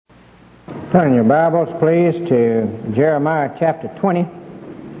Turn your Bibles, please, to Jeremiah chapter 20.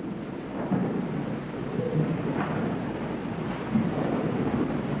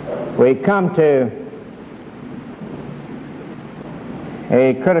 We come to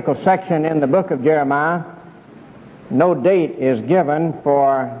a critical section in the book of Jeremiah. No date is given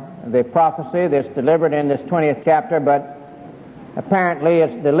for the prophecy that's delivered in this 20th chapter, but apparently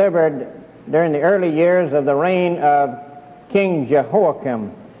it's delivered during the early years of the reign of King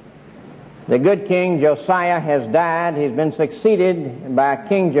Jehoiakim. The good king Josiah has died. He's been succeeded by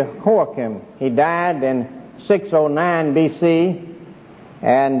King Jehoiakim. He died in 609 B.C.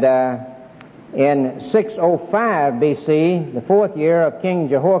 and in 605 B.C., the fourth year of King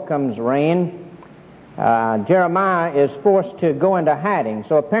Jehoiakim's reign, Jeremiah is forced to go into hiding.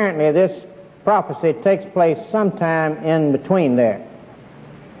 So apparently this prophecy takes place sometime in between there.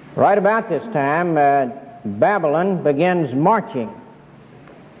 Right about this time, Babylon begins marching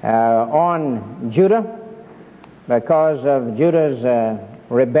on Judah because of Judah's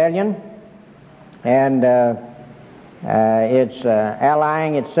rebellion, and it's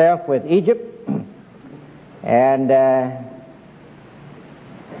allying itself with Egypt. And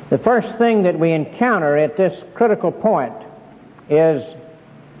the first thing that we encounter at this critical point is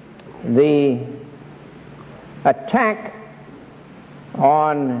the attack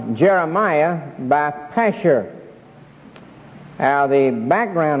on Jeremiah by Pashur. Now, the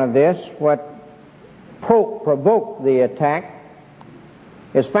background of this, what provoked the attack,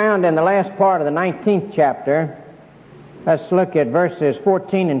 is found in the last part of the 19th chapter. Let's look at verses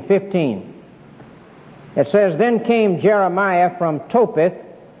 14 and 15. It says, "Then came Jeremiah from Topheth,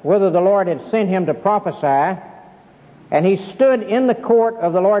 whither the Lord had sent him to prophesy, and he stood in the court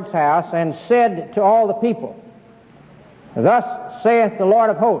of the Lord's house, and said to all the people, Thus saith the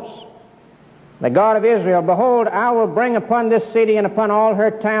Lord of hosts, the God of Israel, Behold, I will bring upon this city and upon all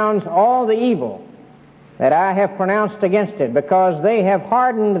her towns all the evil that I have pronounced against it, because they have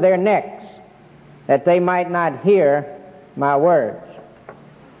hardened their necks, that they might not hear my words."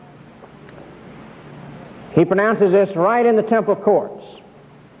 He pronounces this right in the temple courts.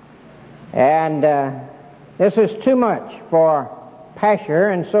 And this is too much for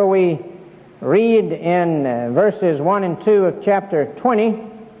Pashur, and so we read in verses 1 and 2 of chapter 20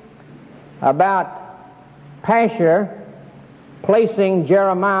 about Pashur placing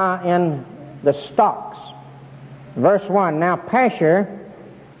Jeremiah in the stocks. Verse 1, "Now Pashur,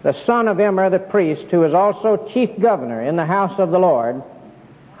 the son of Immer the priest, who is also chief governor in the house of the Lord,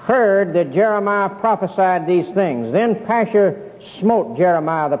 heard that Jeremiah prophesied these things. Then Pashur smote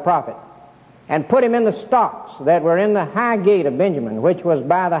Jeremiah the prophet, and put him in the stocks that were in the high gate of Benjamin, which was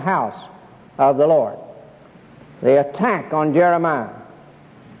by the house of the Lord." The attack on Jeremiah,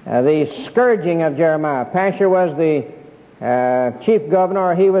 the scourging of Jeremiah. Pashur was the chief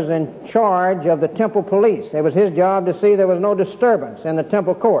governor. He was in charge of the temple police. It was his job to see there was no disturbance in the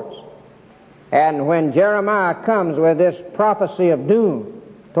temple courts. And when Jeremiah comes with this prophecy of doom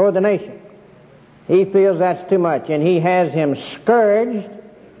toward the nation, he feels that's too much, and he has him scourged,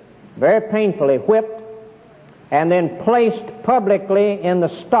 very painfully whipped, and then placed publicly in the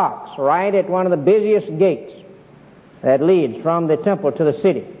stocks right at one of the busiest gates that leads from the temple to the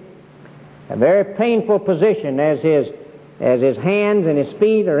city. A very painful position as his hands and his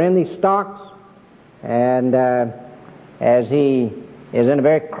feet are in these stocks, and as he is in a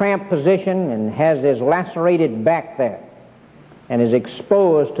very cramped position and has his lacerated back there and is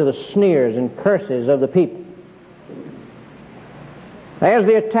exposed to the sneers and curses of the people. There's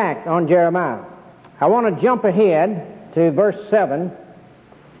the attack on Jeremiah. I want to jump ahead to verse 7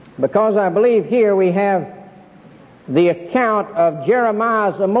 because I believe here we have the account of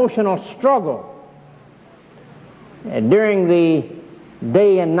Jeremiah's emotional struggle during the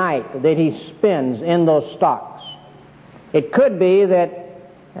day and night that he spends in those stocks. It could be that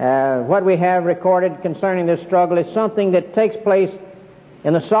what we have recorded concerning this struggle is something that takes place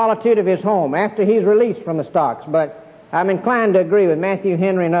in the solitude of his home after he's released from the stocks. But I'm inclined to agree with Matthew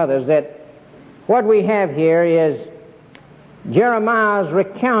Henry and others that what we have here is Jeremiah's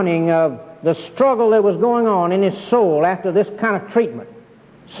recounting of the struggle that was going on in his soul after this kind of treatment,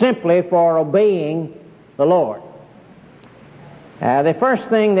 simply for obeying the Lord. The first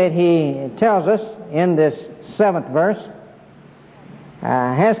thing that he tells us in this 7th verse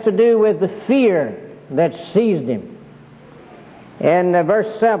has to do with the fear that seized him. In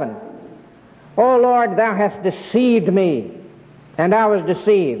verse 7, "O Lord, thou hast deceived me, and I was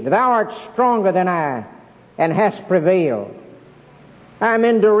deceived. Thou art stronger than I, and hast prevailed. I am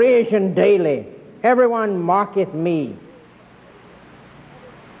in derision daily. Everyone mocketh me."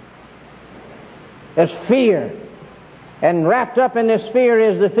 There's fear And wrapped up in this fear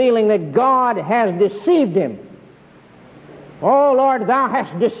is the feeling that God has deceived him. Oh, Lord, thou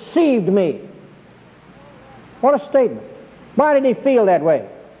hast deceived me. What a statement. Why did he feel that way?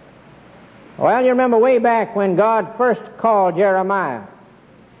 Well, you remember way back when God first called Jeremiah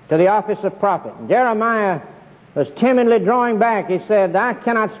to the office of prophet. Jeremiah was timidly drawing back. He said, I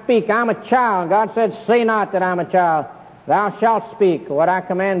cannot speak. I'm a child. God said, say not that I'm a child. Thou shalt speak what I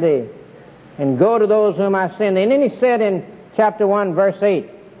command thee, and go to those whom I send thee. And then he said in chapter 1, verse 8,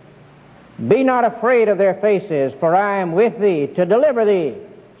 be not afraid of their faces, for I am with thee to deliver thee,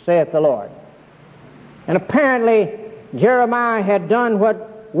 saith the Lord. And apparently Jeremiah had done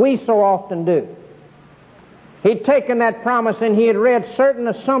what we so often do. He'd taken that promise and he had read certain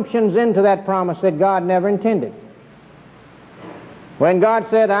assumptions into that promise that God never intended. When God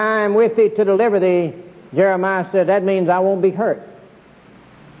said, I am with thee to deliver thee, Jeremiah said, that means I won't be hurt.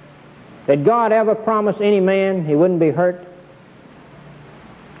 Did God ever promise any man he wouldn't be hurt?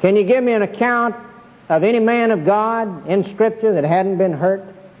 Can you give me an account of any man of God in Scripture that hadn't been hurt?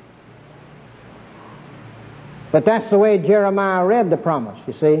 But that's the way Jeremiah read the promise,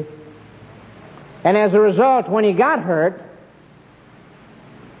 you see. And as a result, when he got hurt,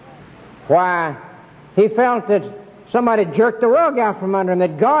 why, he felt that somebody jerked the rug out from under him,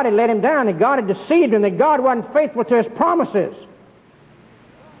 that God had let him down, that God had deceived him, that God wasn't faithful to his promises.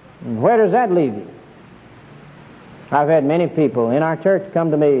 And where does that leave you? I've had many people in our church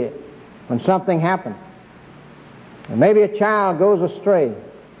come to me when something happened. And maybe a child goes astray.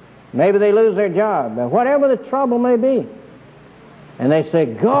 Maybe they lose their job. Whatever the trouble may be. And they say,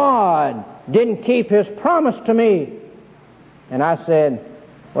 God didn't keep his promise to me. And I said,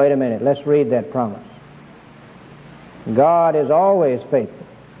 wait a minute, let's read that promise. God is always faithful.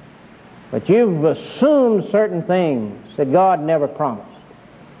 But you've assumed certain things that God never promised.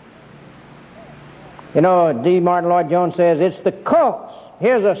 You know, D. Martin Lloyd-Jones says, it's the cults.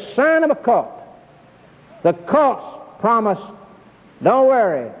 Here's a sign of a cult. The cults promise, don't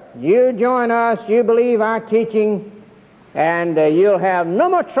worry, you join us, you believe our teaching, and you'll have no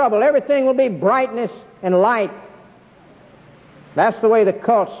more trouble. Everything will be brightness and light. That's the way the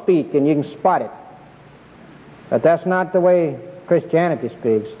cults speak, and you can spot it. But that's not the way Christianity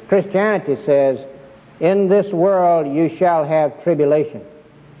speaks. Christianity says, in this world you shall have tribulation,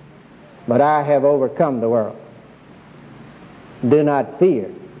 but I have overcome the world. Do not fear.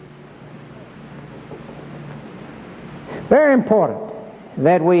 Very important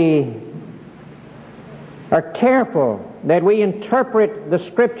that we are careful, that we interpret the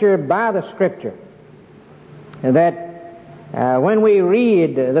Scripture by the Scripture, and that when we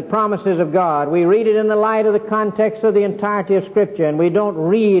read the promises of God, we read it in the light of the context of the entirety of Scripture, and we don't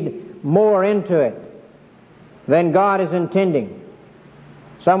read more into it than God is intending.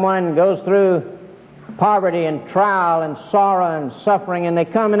 Someone goes through poverty and trial and sorrow and suffering, and they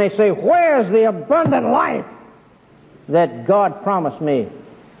come and they say, where's the abundant life that God promised me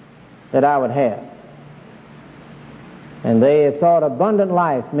that I would have? And they thought abundant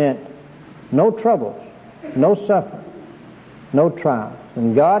life meant no troubles, no suffering, no trials.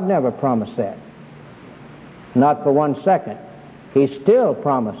 And God never promised that. Not for 1 second. He still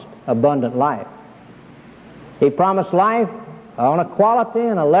promised abundant life. He promised life on a quality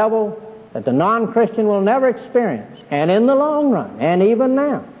and a level that the non-Christian will never experience, and in the long run, and even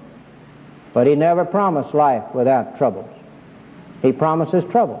now. But he never promised life without troubles. He promises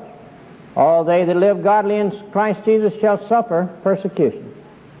troubles. All they that live godly in Christ Jesus shall suffer persecution.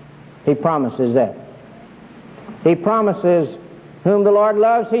 He promises that. He promises, whom the Lord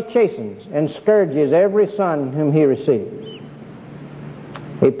loves, he chastens and scourges every son whom he receives.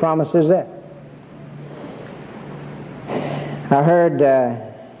 He promises that. I heard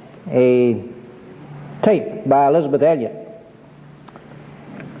a tape by Elizabeth Elliot.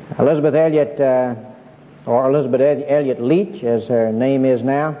 Elizabeth Elliot, or Elizabeth Elliot Leach, as her name is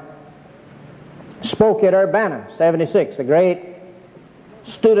now, spoke at Urbana, 76, a great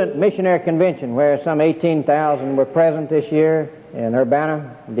student missionary convention where some 18,000 were present this year in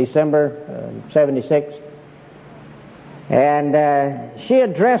Urbana, December 76. And she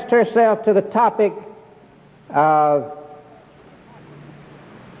addressed herself to the topic of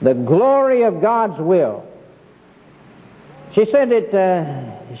the glory of God's will. She said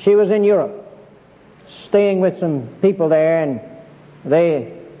that she was in Europe, staying with some people there, and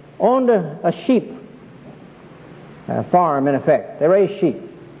they owned a sheep farm, in effect. They raised sheep.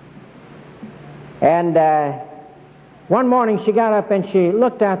 And one morning she got up and she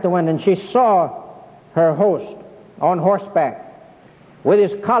looked out the window and she saw her host on horseback with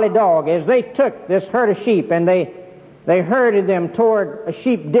his collie dog as they took this herd of sheep and they herded them toward a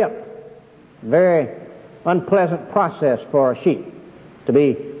sheep dip. Very unpleasant process for a sheep to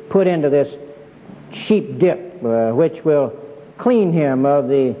be put into this sheep dip, which will clean him of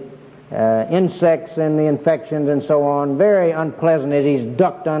the insects and the infections and so on. Very unpleasant as he's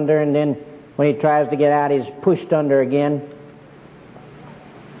ducked under, and then when he tries to get out, he's pushed under again.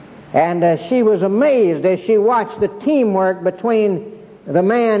 And she was amazed as she watched the teamwork between the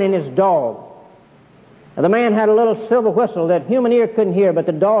man and his dog. The man had a little silver whistle that human ear couldn't hear, but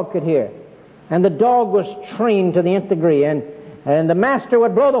the dog could hear. And the dog was trained to the nth degree. And the master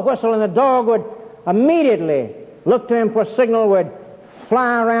would blow the whistle, and the dog would immediately look to him for a signal, would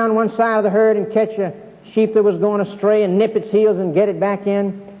fly around one side of the herd and catch a sheep that was going astray and nip its heels and get it back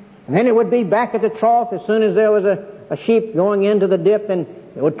in. And then it would be back at the trough as soon as there was a sheep going into the dip, and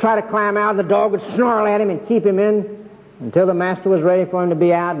it would try to climb out, and the dog would snarl at him and keep him in until the master was ready for him to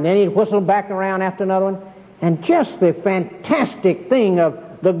be out, and then he'd whistle back around after another one. And just the fantastic thing of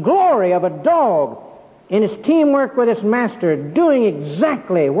the glory of a dog in its teamwork with its master, doing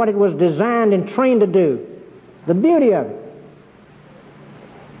exactly what it was designed and trained to do. The beauty of it.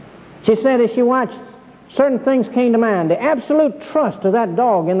 She said as she watched, certain things came to mind. The absolute trust of that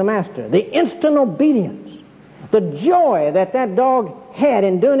dog in the master. The instant obedience. The joy that that dog had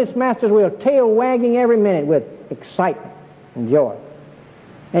in doing its master's will, tail wagging every minute with excitement and joy.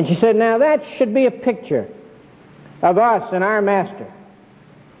 And she said, now that should be a picture of us and our master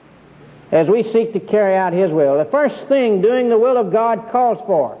as we seek to carry out his will. The first thing doing the will of God calls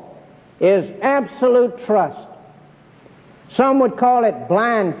for is absolute trust. Some would call it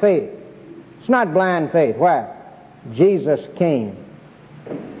blind faith. It's not blind faith. Why? Jesus came.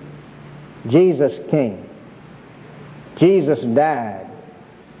 Jesus came. Jesus died.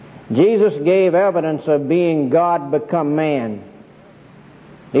 Jesus gave evidence of being God become man.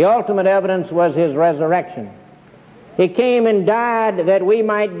 The ultimate evidence was his resurrection. He came and died that we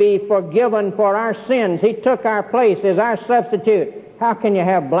might be forgiven for our sins. He took our place as our substitute. How can you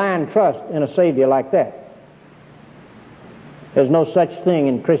have blind trust in a Savior like that? There's no such thing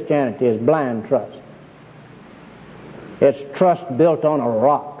in Christianity as blind trust. It's trust built on a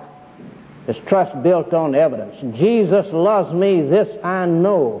rock. It's trust built on evidence. Jesus loves me, this I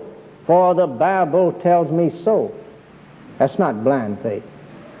know, for the Bible tells me so. That's not blind faith.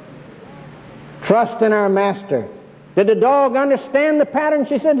 Trust in our master. Did the dog understand the pattern?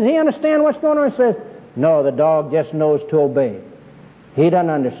 She said, does he understand what's going on? He says, no, the dog just knows to obey. He doesn't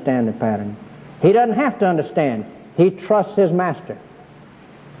understand the pattern. He doesn't have to understand. He trusts his master.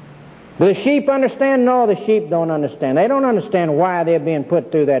 Do the sheep understand? No, the sheep don't understand. They don't understand why they're being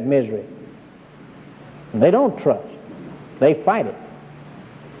put through that misery. They don't trust. They fight it.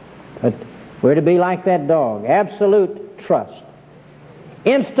 But we're to be like that dog. Absolute trust.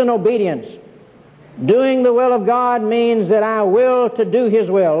 Instant obedience. Doing the will of God means that I will to do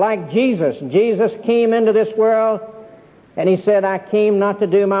his will. Like Jesus. Jesus came into this world and he said, I came not to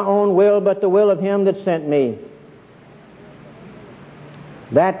do my own will, but the will of him that sent me.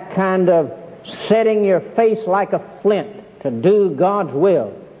 That kind of setting your face like a flint to do God's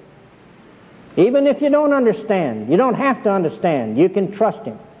will. Even if you don't understand, you don't have to understand, you can trust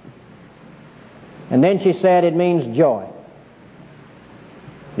him. And then she said it means joy.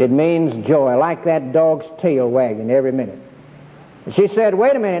 It means joy, like that dog's tail wagging every minute. She said,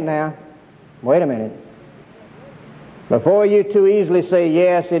 wait a minute now. Wait a minute. Before you too easily say,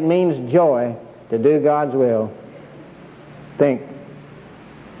 yes, it means joy to do God's will, think.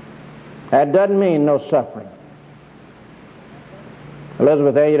 That doesn't mean no suffering.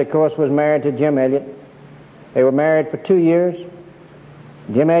 Elizabeth Elliot, of course, was married to Jim Elliot. They were married for 2 years.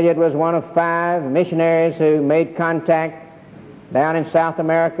 Jim Elliot was one of 5 missionaries who made contact down in South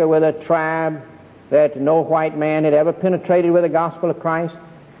America with a tribe that no white man had ever penetrated with the gospel of Christ.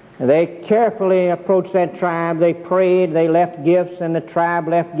 And they carefully approached that tribe. They prayed, they left gifts, and the tribe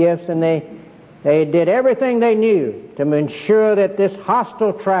left gifts, and they did everything they knew to ensure that this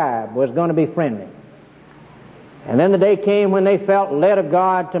hostile tribe was going to be friendly. And then the day came when they felt led of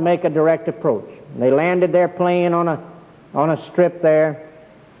God to make a direct approach. They landed their plane on a strip there,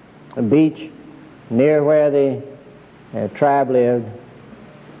 a beach near where the tribe lived,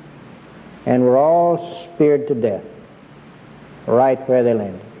 and were all speared to death right where they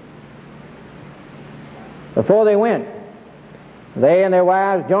landed. Before they went, they and their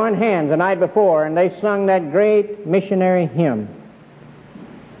wives joined hands the night before, and they sung that great missionary hymn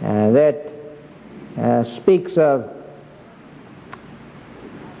that speaks of,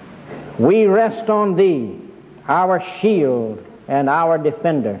 we rest on thee, our shield and our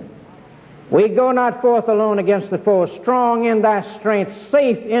defender. We go not forth alone against the foe, strong in thy strength,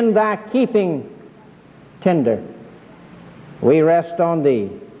 safe in thy keeping, tender. We rest on thee.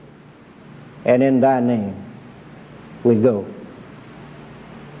 and in thy name we go.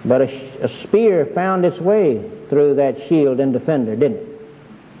 But a spear found its way through that shield and defender, didn't it?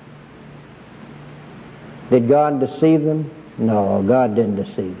 Did God deceive them? No, God didn't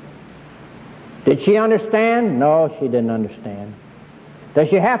deceive them. Did she understand? No, she didn't understand. Does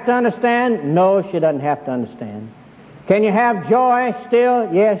she have to understand? No, she doesn't have to understand. Can you have joy still?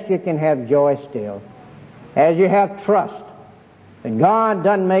 Yes, you can have joy still. As you have trust that God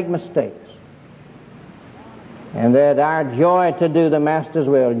doesn't make mistakes, and that our joy to do the Master's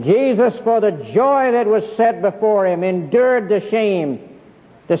will. Jesus, for the joy that was set before him, endured the shame,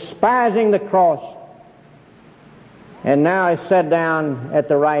 despising the cross, and now is set down at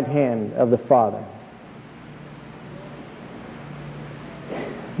the right hand of the Father.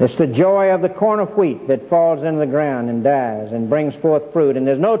 It's the joy of the corn of wheat that falls into the ground and dies and brings forth fruit. And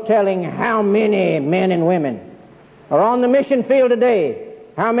there's no telling how many men and women are on the mission field today,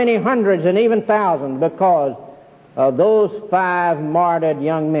 how many hundreds and even thousands, because of those 5 martyred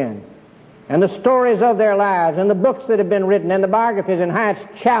young men, and the stories of their lives, and the books that have been written, and the biographies, and how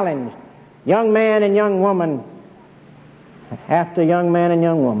it's challenged young man and young woman after young man and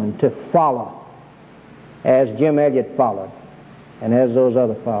young woman to follow as Jim Elliot followed, and as those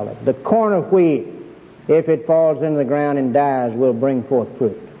other followed. The corn of wheat, if it falls into the ground and dies, will bring forth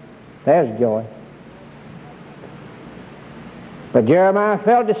fruit. There's joy. But Jeremiah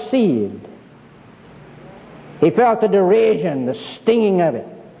felt deceived. He felt the derision, the stinging of it.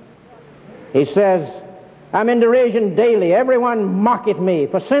 He says, I'm in derision daily. Everyone mocketh me.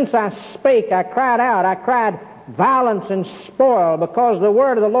 For since I spake, I cried out. I cried violence and spoil, because the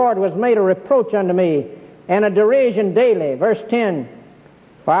word of the Lord was made a reproach unto me, and a derision daily. Verse 10,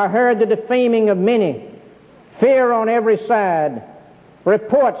 for I heard the defaming of many, fear on every side.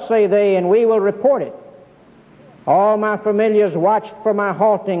 Report, say they, and we will report it. All my familiars watched for my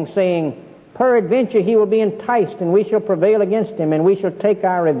halting, saying, peradventure he will be enticed, and we shall prevail against him, and we shall take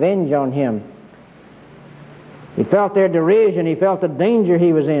our revenge on him. He felt their derision. He felt the danger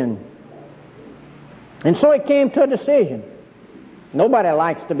he was in. And so he came to a decision. Nobody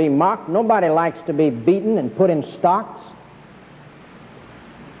likes to be mocked. Nobody likes to be beaten and put in stocks,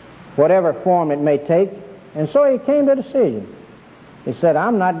 whatever form it may take. And so he came to a decision. He said,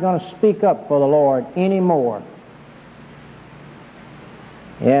 I'm not going to speak up for the Lord anymore.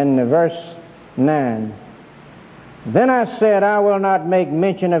 In verse 9, then I said, I will not make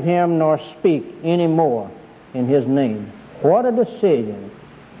mention of him nor speak any more in his name. What a decision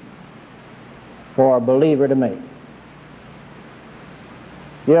for a believer to make.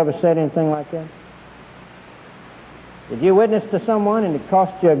 You ever said anything like that? Did you witness to someone and it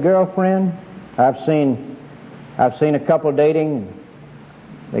cost you a girlfriend? I've seen a couple dating,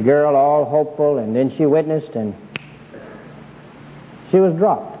 the girl all hopeful, and then she witnessed and she was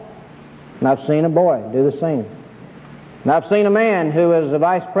dropped. And I've seen a boy do the same. And I've seen a man who was the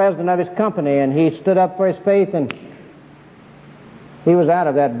vice president of his company, and he stood up for his faith, and he was out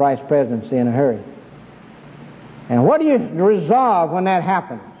of that vice presidency in a hurry. And what do you resolve when that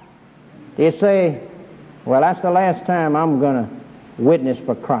happens? Do you say, well, that's the last time I'm going to witness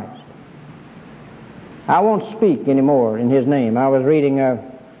for Christ. I won't speak anymore in his name. I was reading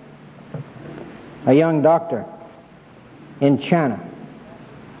a young doctor in China,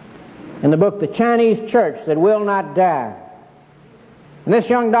 in the book, The Chinese Church That Will Not Die. And this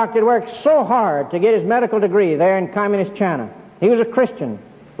young doctor worked so hard to get his medical degree there in communist China. He was a Christian.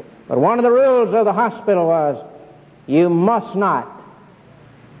 But one of the rules of the hospital was, you must not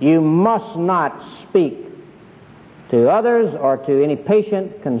speak to others or to any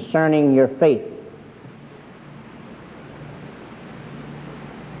patient concerning your faith.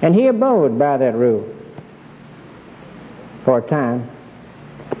 And he abode by that rule for a time.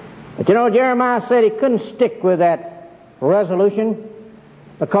 But you know, Jeremiah said he couldn't stick with that resolution,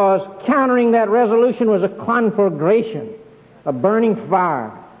 because countering that resolution was a conflagration, a burning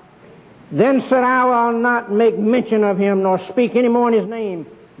fire. Then said, I will not make mention of him nor speak any more in his name,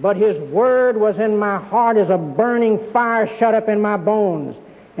 but his word was in my heart as a burning fire shut up in my bones.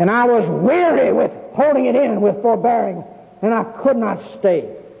 And I was weary with holding it in, with forbearing, and I could not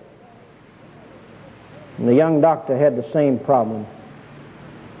stay. And the young doctor had the same problem.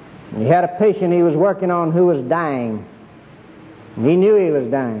 He had a patient he was working on who was dying. And he knew he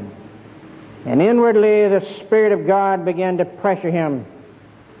was dying. And inwardly the Spirit of God began to pressure him.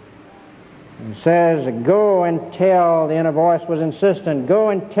 And says, go and tell, the inner voice was insistent, go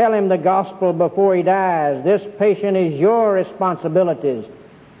and tell him the gospel before he dies. This patient is your responsibility.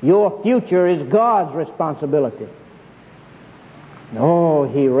 Your future is God's responsibility. Oh,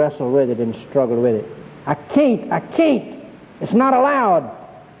 he wrestled with it and struggled with it. I can't. It's not allowed.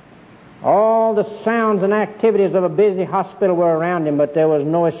 All the sounds and activities of a busy hospital were around him, but there was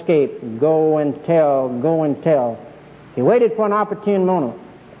no escape. Go and tell, go and tell. He waited for an opportune moment.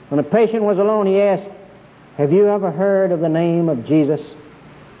 When the patient was alone, he asked, "Have you ever heard of the name of Jesus?"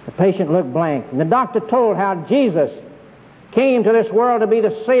 The patient looked blank, and the doctor told how Jesus came to this world to be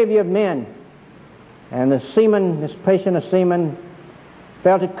the Savior of men. And the seaman, this patient, a seaman,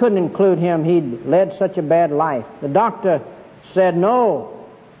 felt it couldn't include him. He'd led such a bad life. The doctor said, No,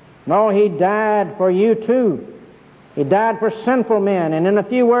 he died for you too. He died for sinful men. And in a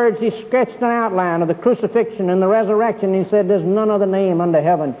few words, he sketched an outline of the crucifixion and the resurrection. He said, "There's none other name under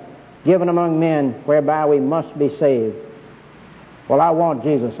heaven given among men whereby we must be saved." "Well, I want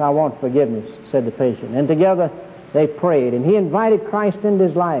Jesus. I want forgiveness," said the patient. And together they prayed, and he invited Christ into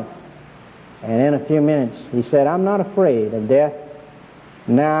his life. And in a few minutes, he said, "I'm not afraid of death.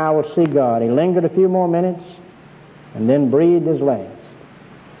 Now I will see God." He lingered a few more minutes and then breathed his last.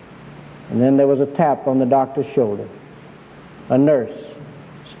 And then there was a tap on the doctor's shoulder. A nurse,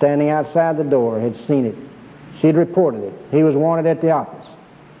 standing outside the door, had seen it. She had reported it. He was wanted at the office.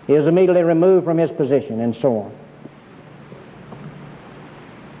 He was immediately removed from his position, and so on.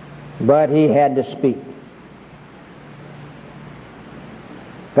 But he had to speak.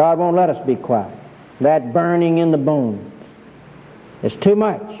 God won't let us be quiet. That burning in the bones is too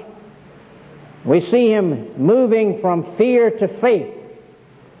much. We see him moving from fear to faith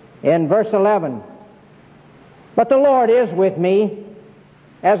in verse 11. "But the Lord is with me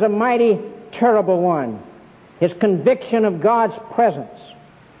as a mighty, terrible one." His conviction of God's presence,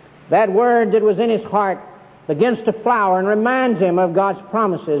 that word that was in his heart, begins to flower and reminds him of God's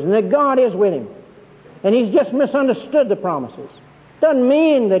promises and that God is with him. And he's just misunderstood the promises. Doesn't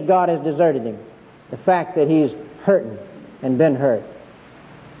mean that God has deserted him. The fact that he's hurting and been hurt.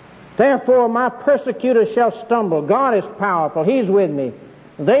 "Therefore my persecutors shall stumble." God is powerful. He's with me.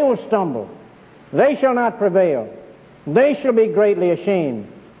 "They will stumble. They shall not prevail. They shall be greatly ashamed.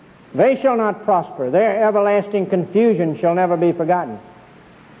 They shall not prosper. Their everlasting confusion shall never be forgotten."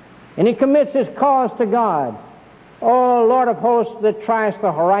 And he commits his cause to God. "O Lord of hosts, that triest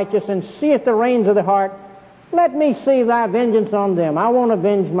the righteous and seest the reins of the heart, let me see thy vengeance on them. I won't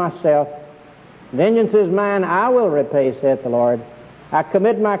avenge myself. Vengeance is mine, I will repay, saith the Lord. I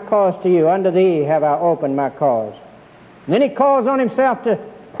commit my cause to you. Unto thee have I opened my cause." And then he calls on himself to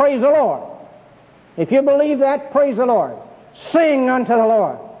praise the Lord. If you believe that, praise the Lord. Sing unto the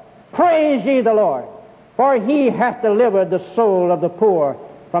Lord. Praise ye the Lord. For he hath delivered the soul of the poor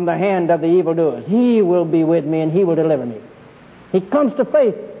from the hand of the evildoers. He will be with me and he will deliver me. He comes to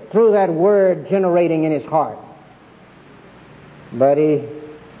faith through that word generating in his heart. But he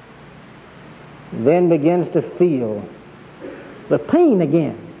then begins to feel the pain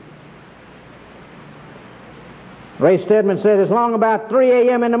again. Ray Stedman said it's long about 3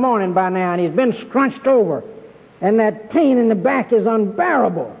 a.m. in the morning by now, and he's been scrunched over, and that pain in the back is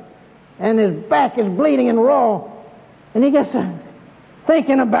unbearable, and his back is bleeding and raw, and he gets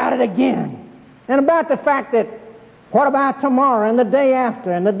thinking about it again, and about the fact that what about tomorrow and the day after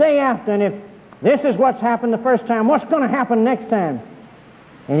and the day after, and if this is what's happened the first time, what's going to happen next time?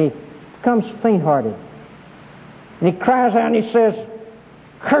 And he becomes faint-hearted, and he cries out and he says,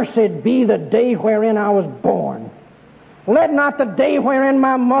 "Cursed be the day wherein I was born. Let not the day wherein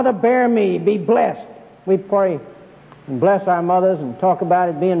my mother bare me be blessed." We pray and bless our mothers and talk about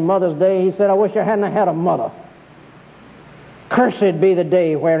it being Mother's Day. He said, "I wish I hadn't had a mother. Cursed be the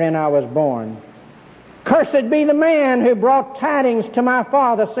day wherein I was born. Cursed be the man who brought tidings to my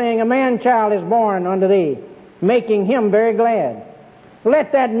father, saying, A man-child is born unto thee, making him very glad.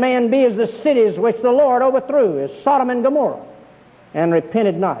 Let that man be as the cities which the Lord overthrew, as Sodom and Gomorrah, and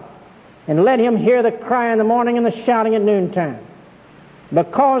repented not. And let him hear the cry in the morning and the shouting at noontime.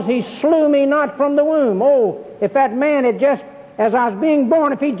 Because he slew me not from the womb." Oh, if that man had just, as I was being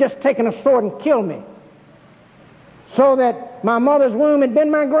born, if he'd just taken a sword and killed me, so that my mother's womb had been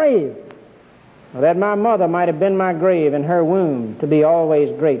my grave, or that my mother might have been my grave and her womb to be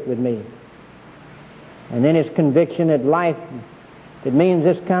always great with me. And then his conviction that life, it means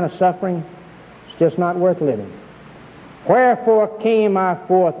this kind of suffering, it's just not worth living. "Wherefore came I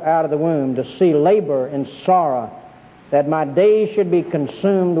forth out of the womb to see labor and sorrow, that my days should be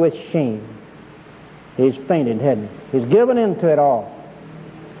consumed with shame." He's fainted, hadn't he? He's given into it all.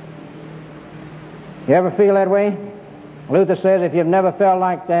 You ever feel that way? Luther says if you've never felt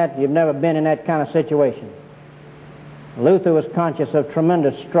like that, you've never been in that kind of situation. Luther was conscious of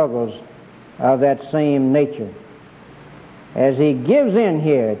tremendous struggles of that same nature. As he gives in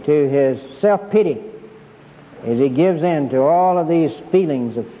here to his self-pity, as he gives in to all of these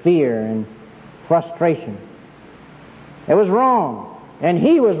feelings of fear and frustration, it was wrong, and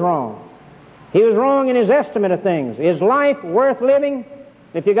he was wrong. He was wrong in his estimate of things. Is life worth living?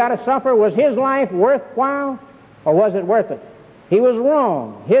 If you got to suffer, was his life worthwhile, or was it worth it? He was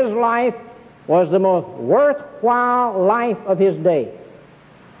wrong. His life was the most worthwhile life of his day.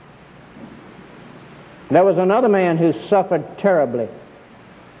 There was another man who suffered terribly,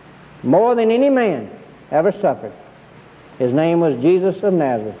 more than any man ever suffered. His name was Jesus of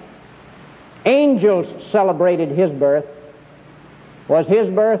Nazareth. Angels celebrated his birth. Was his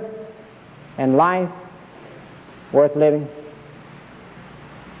birth and life worth living?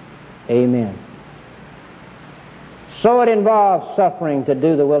 Amen. So it involves suffering to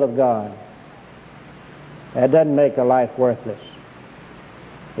do the will of God. That doesn't make a life worthless.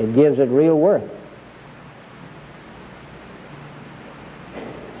 It gives it real worth.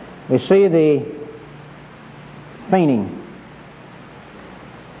 We see the fainting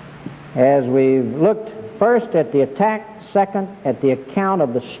as we've looked first at the attack, second at the account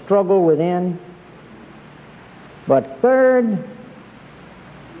of the struggle within, but third,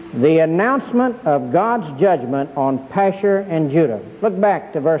 the announcement of God's judgment on Pashur and Judah. Look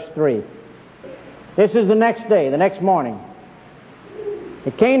back to verse 3. This is the next day, the next morning.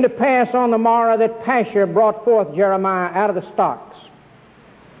 It came to pass on the morrow that Pashur brought forth Jeremiah out of the stocks.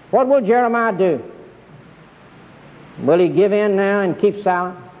 What will Jeremiah do? Will he give in now and keep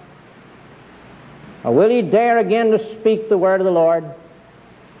silent? Or will he dare again to speak the word of the Lord?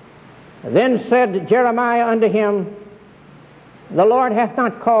 Then said Jeremiah unto him, The Lord hath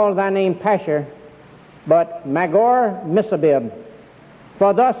not called thy name Pashur, but Magor-Missabib.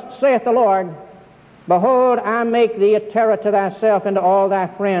 For thus saith the Lord, Behold, I make thee a terror to thyself and to all thy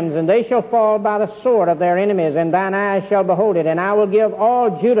friends, and they shall fall by the sword of their enemies, and thine eyes shall behold it. And I will give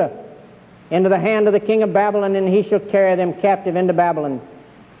all Judah into the hand of the king of Babylon, and he shall carry them captive into Babylon,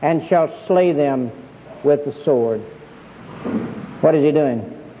 and shall slay them with the sword. What is he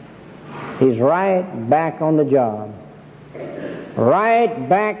doing? He's right back on the job. Right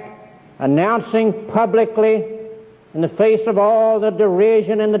back announcing publicly, in the face of all the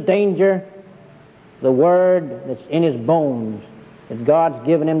derision and the danger, the word that's in his bones that God's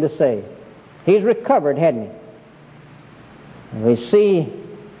given him to say. He's recovered, hadn't he? And we see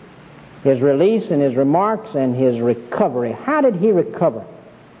his release and his remarks and his recovery. How did he recover?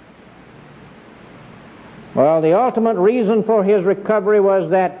 Well, the ultimate reason for his recovery was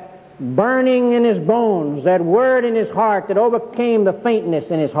that burning in his bones, that word in his heart that overcame the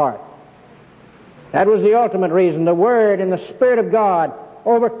faintness in his heart. That was the ultimate reason, the word and the Spirit of God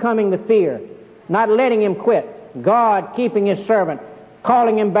overcoming the fear, not letting him quit. God keeping his servant,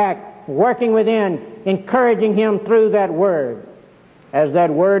 calling him back, working within, encouraging him through that word. As that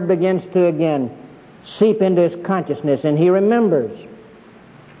word begins to again seep into his consciousness and he remembers,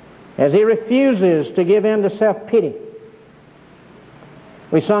 as he refuses to give in to self-pity.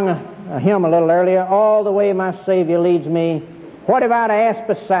 We sung a hymn a little earlier, All the way my Savior leads me. What have I to ask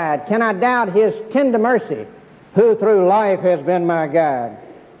beside? Can I doubt his tender mercy, who through life has been my guide?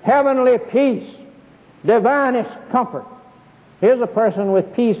 Heavenly peace, divinest comfort. Here's a person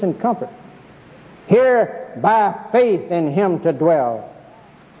with peace and comfort. Here by faith in him to dwell.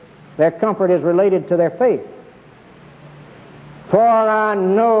 Their comfort is related to their faith. For I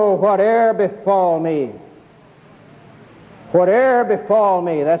know whate'er befall me. Whate'er befall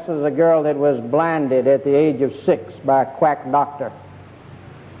me. This is a girl that was blinded at the age of 6 by a quack doctor.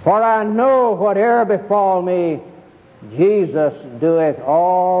 For I know whate'er befall me, Jesus doeth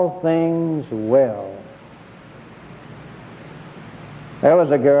all things well. There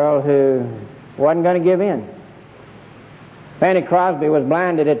was a girl who wasn't going to give in. Fanny Crosby was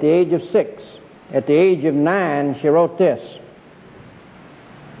blinded at the age of 6. At the age of 9, she wrote this.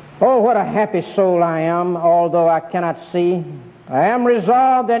 Oh, what a happy soul I am, although I cannot see. I am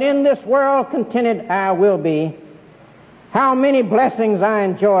resolved that in this world contented I will be. How many blessings I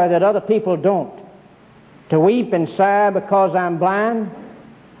enjoy that other people don't. To weep and sigh because I'm blind,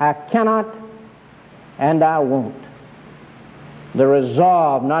 I cannot and I won't. The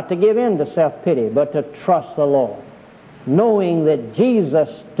resolve not to give in to self-pity, but to trust the Lord, knowing that Jesus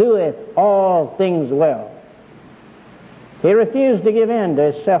doeth all things well. He refused to give in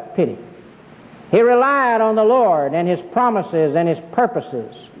to his self-pity. He relied on the Lord and his promises and his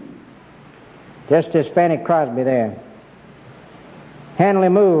purposes. Just as Fanny Crosby there. Handley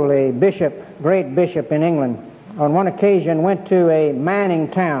Moule, a bishop, great bishop in England, on one occasion went to a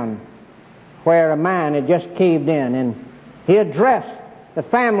mining town where a mine had just caved in, and he addressed the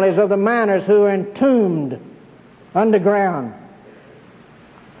families of the miners who were entombed underground.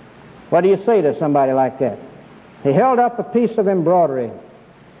 What do you say to somebody like that? He held up a piece of embroidery,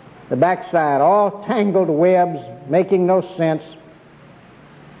 the backside, all tangled webs, making no sense.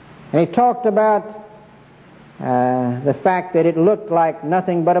 And he talked about the fact that it looked like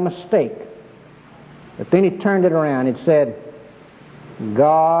nothing but a mistake. But then he turned it around and said,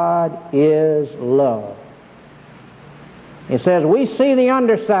 God is love. He says, we see the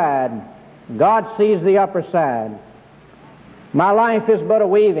underside, God sees the upper side. My life is but a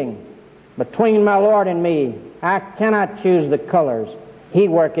weaving between my Lord and me. I cannot choose the colors. He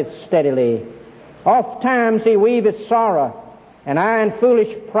worketh steadily. Oft times he weaveth sorrow, and I in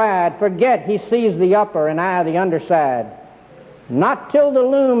foolish pride forget he sees the upper and I the underside. Not till the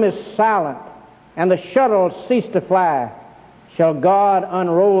loom is silent and the shuttle cease to fly shall God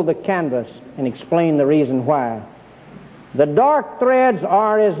unroll the canvas and explain the reason why. The dark threads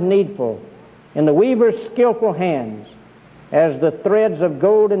are as needful in the weaver's skillful hands as the threads of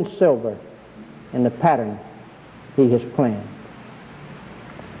gold and silver in the pattern he has planned.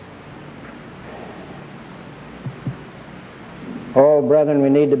 Oh, brethren, we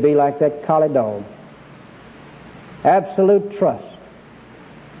need to be like that collie dog. Absolute trust,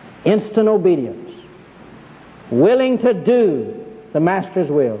 instant obedience, willing to do the Master's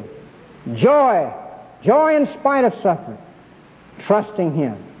will, joy in spite of suffering, trusting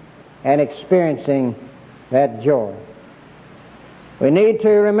Him and experiencing that joy. We need to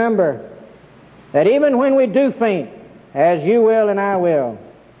remember that even when we do faint, as you will and I will,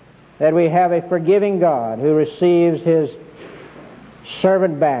 that we have a forgiving God who receives His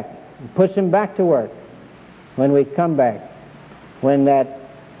servant back and puts him back to work when we come back, when that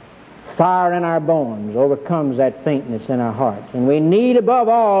fire in our bones overcomes that faintness in our hearts. And we need above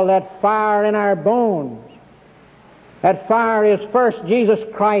all that fire in our bones. That fire is first Jesus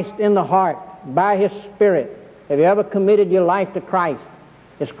Christ in the heart by His Spirit. Have you ever committed your life to Christ?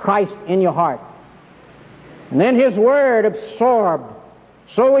 Is Christ in your heart? And then His Word absorbed.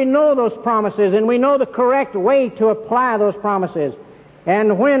 So we know those promises and we know the correct way to apply those promises.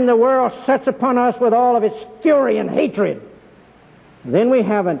 And when the world sets upon us with all of its fury and hatred, then we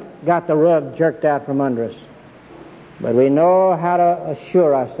haven't got the rug jerked out from under us. But we know how to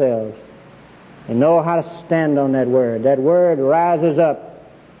assure ourselves and know how to stand on that Word. That Word rises up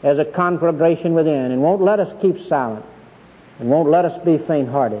as a conflagration within and won't let us keep silent and won't let us be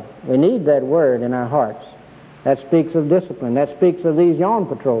faint-hearted. We need that Word in our hearts. That speaks of discipline. That speaks of these yawn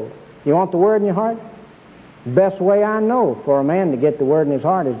patrols. You want the Word in your heart? Best way I know for a man to get the Word in his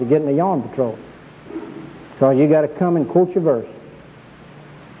heart is to get in the yawn patrol. Because you got to come and quote your verse.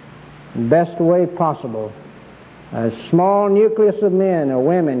 Best way possible. A small nucleus of men or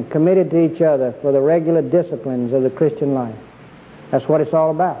women committed to each other for the regular disciplines of the Christian life. That's what it's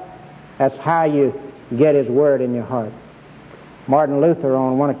all about. That's how you get His Word in your heart. Martin Luther,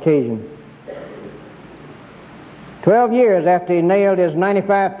 on one occasion, 12 years after he nailed his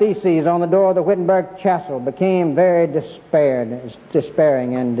 95 Theses on the door of the Wittenberg Chancel, became very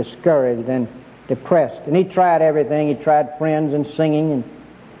despairing and discouraged and depressed. And he tried everything. He tried friends and singing and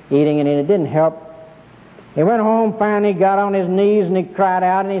eating, and it didn't help. He went home, finally got on his knees, and he cried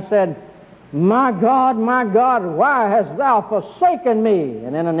out, and he said, my God, why hast thou forsaken me?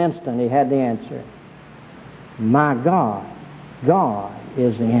 And in an instant he had the answer. My God, God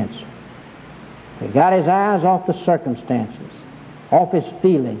is the answer. He got his eyes off the circumstances, off his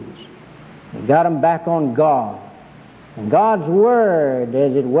feelings. He got them back on God. And God's Word,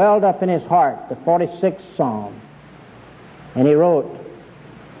 as it welled up in his heart, the 46th Psalm. And he wrote,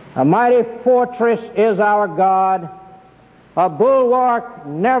 a mighty fortress is our God, a bulwark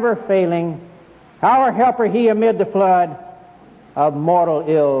never failing, our helper He amid the flood of mortal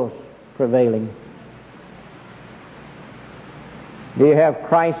ills prevailing. Do you have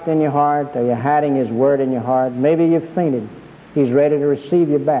Christ in your heart? Are you hiding His Word in your heart? Maybe you've fainted. He's ready to receive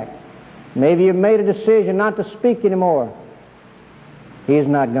you back. Maybe you've made a decision not to speak anymore. He's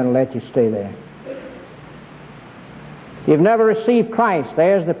not going to let you stay there. You've never received Christ.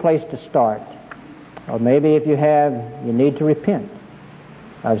 There's the place to start. Or maybe if you have, you need to repent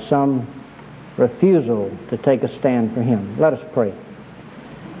of some refusal to take a stand for Him. Let us pray.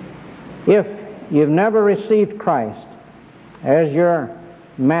 If you've never received Christ as your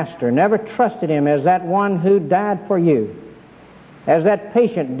Master, never trusted Him as that one who died for you, as that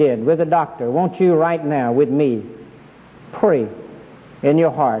patient did with the doctor, won't you right now with me pray in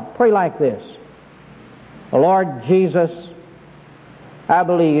your heart? Pray like this. Lord Jesus, I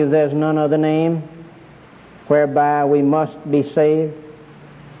believe there's none other name whereby we must be saved.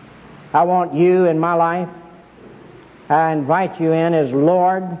 I want you in my life. I invite you in as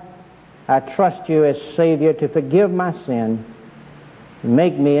Lord. I trust you as Savior to forgive my sin.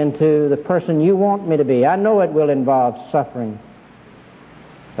 Make me into the person you want me to be. I know it will involve suffering,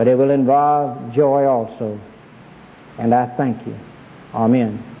 but it will involve joy also. And I thank you.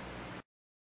 Amen.